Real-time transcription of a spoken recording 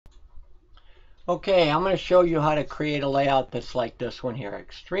Okay, I'm going to show you how to create a layout that's like this one here.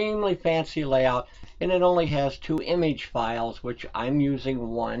 Extremely fancy layout, and it only has two image files, which I'm using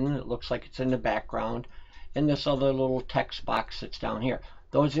one. It looks like it's in the background, and this other little text box that's down here.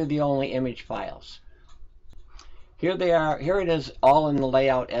 Those are the only image files. Here they are. Here it is all in the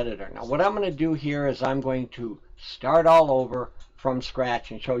layout editor. Now what I'm going to do here is I'm going to start all over from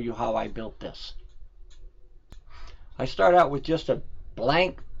scratch and show you how I built this. I start out with just a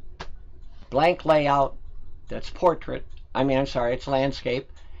blank layout that's portrait. I'm sorry, it's landscape.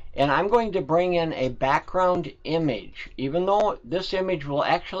 And I'm going to bring in a background image. Even though this image will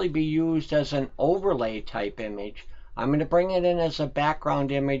actually be used as an overlay type image, I'm going to bring it in as a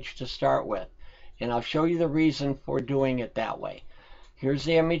background image to start with. And I'll show you the reason for doing it that way. Here's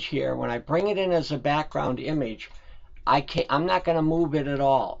the image here. When I bring it in as a background image, I'm not going to move it at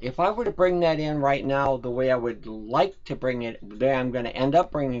all. If I were to bring that in right now the way I would like to bring it, the way I'm going to end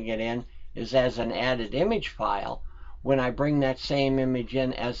up bringing it in is as an added image file. When I bring that same image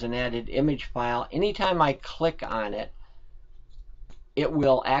in as an added image file, anytime I click on it, it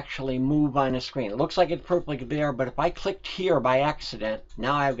will actually move on the screen. It looks like it's perfectly there, but if I clicked here by accident,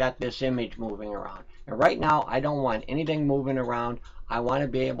 now I've got this image moving around. And right now, I don't want anything moving around. I want to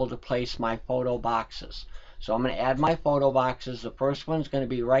be able to place my photo boxes. So I'm going to add my photo boxes. The first one's going to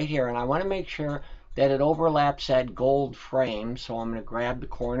be right here, and I want to make sure that it overlaps that gold frame. So I'm going to grab the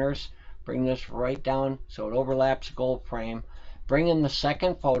corners, bring this right down so it overlaps the gold frame. Bring in the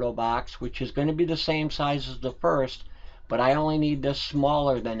second photo box, which is going to be the same size as the first, but I only need this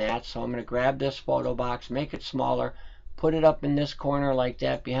smaller than that. So I'm going to grab this photo box, make it smaller, put it up in this corner like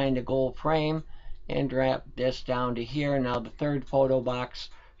that behind the gold frame, and drop this down to here. Now the third photo box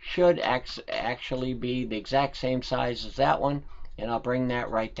should actually be the exact same size as that one, and I'll bring that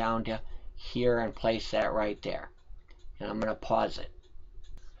right down to here and place that right there. And I'm going to pause it.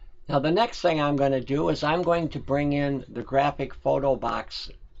 Now the next thing I'm going to do is I'm going to bring in the graphic photo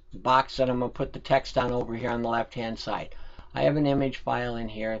box that I'm going to put the text on over here on the left hand side. I have an image file in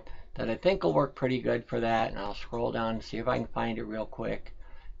here that I think will work pretty good for that, and I'll scroll down and see if I can find it real quick.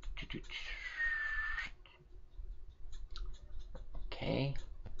 Okay,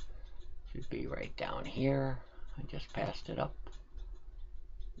 should be right down here. I just passed it up.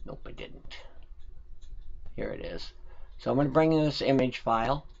 Nope, I didn't. Here it is. So I'm going to bring in this image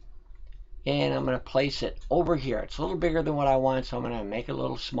file, and I'm going to place it over here. It's a little bigger than what I want, so I'm going to make it a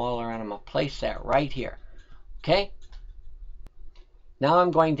little smaller, and I'm going to place that right here. Okay? Now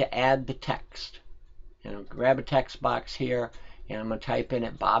I'm going to add the text. And I'll grab a text box here, and I'm going to type in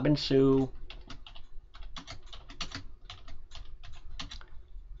it Bob and Sue,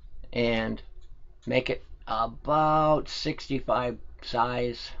 and make it about 65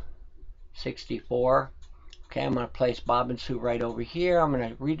 size, 64. Okay, I'm going to place Bob and Sue right over here. I'm going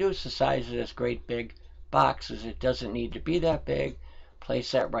to reduce the size of this great big box as it doesn't need to be that big.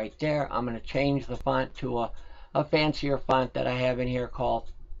 Place that right there. I'm going to change the font to a fancier font that I have in here called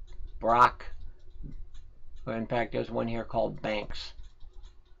Brock. In fact, there's one here called Banks.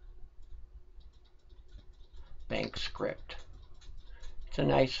 Bank script. It's a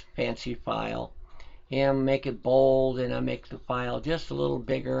nice fancy file. And make it bold, and I make the file just a little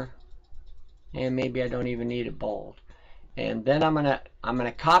bigger. And maybe I don't even need it bold. And then I'm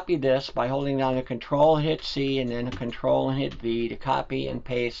gonna copy this by holding down the Control hit C and then Control and hit V to copy and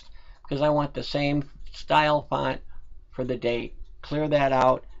paste, because I want the same style font for the date. Clear that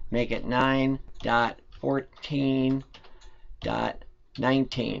out, make it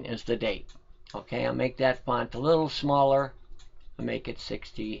 9.14.19 is the date. Okay, I'll make that font a little smaller. I'll make it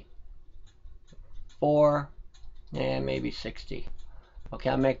 64 and maybe 60. Okay,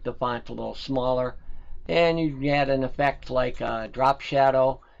 I'll make the font a little smaller, and you add an effect like a drop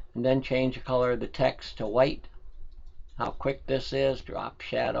shadow, and then change the color of the text to white. How quick this is, drop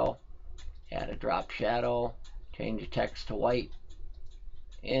shadow, add a drop shadow, change the text to white,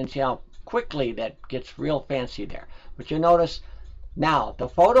 and see how quickly that gets real fancy there. But you notice now the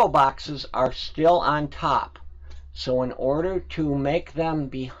photo boxes are still on top, so in order to make them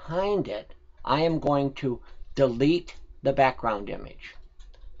behind it, I am going to delete the background image.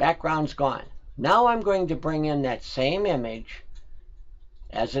 Background's gone. Now I'm going to bring in that same image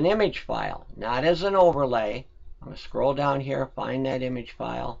as an image file, not as an overlay. I'm going to scroll down here, find that image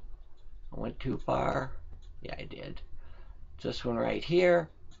file. I went too far. Yeah, I did. It's this one right here.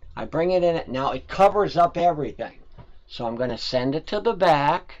 I bring it in. Now it covers up everything. So I'm going to send it to the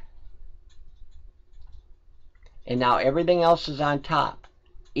back. And now everything else is on top.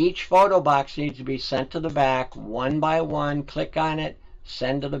 Each photo box needs to be sent to the back one by one. Click on it,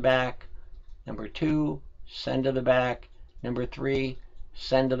 send to the back. Number 2, send to the back. Number 3,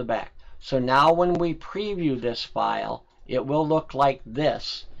 send to the back. So now when we preview this file, it will look like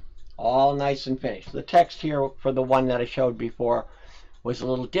this, all nice and finished. The text here for the one that I showed before was a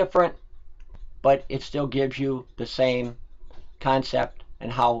little different, but it still gives you the same concept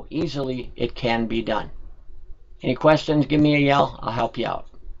and how easily it can be done. Any questions, give me a yell. I'll help you out.